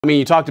I mean,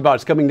 you talked about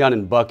it's coming down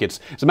in buckets.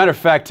 As a matter of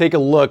fact, take a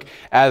look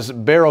as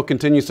Beryl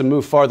continues to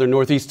move farther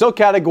northeast, still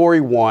Category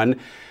 1,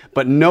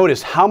 but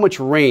notice how much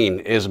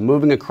rain is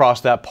moving across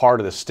that part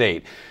of the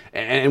state.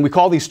 And we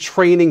call these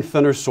training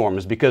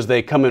thunderstorms because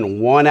they come in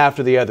one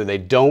after the other. They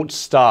don't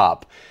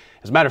stop.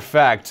 As a matter of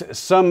fact,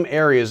 some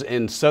areas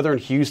in southern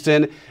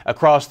Houston,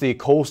 across the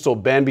coastal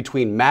bend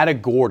between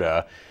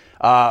Matagorda,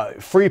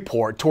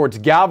 Freeport towards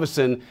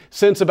Galveston,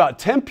 since about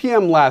 10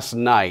 p.m. last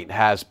night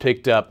has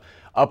picked up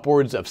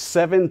upwards of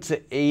 7 to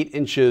 8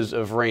 inches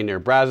of rain near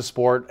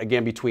Brazosport,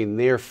 again between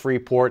near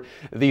Freeport.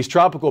 These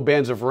tropical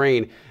bands of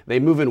rain, they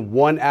move in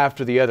one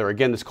after the other.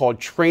 Again, it's called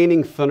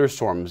training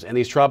thunderstorms, and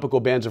these tropical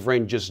bands of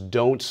rain just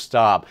don't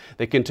stop.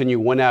 They continue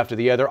one after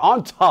the other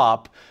on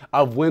top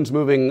of winds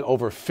moving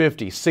over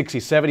 50, 60,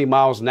 70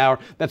 miles an hour.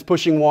 That's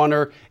pushing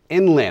water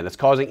inland. That's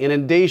causing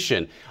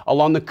inundation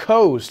along the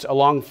coast,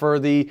 along for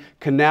the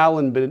canal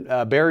and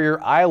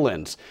barrier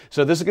islands.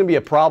 So this is going to be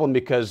a problem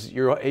because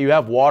you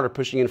have water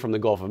pushing in from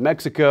the Gulf of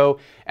Mexico,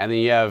 and then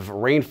you have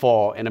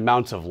rainfall in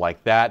amounts of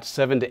like that,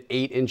 7 to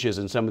 8 inches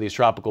in some of these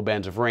tropical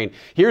bands of rain.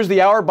 Here's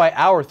the hour by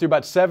hour through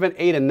about 7,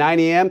 8, and 9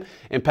 a.m.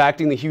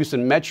 impacting the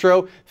Houston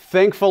metro.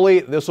 Thankfully,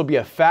 this will be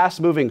a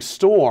fast-moving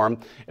storm.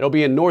 It'll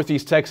be in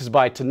northeast Texas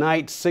by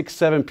tonight, 6,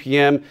 7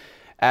 p.m.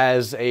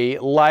 as a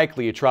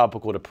likely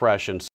tropical depression.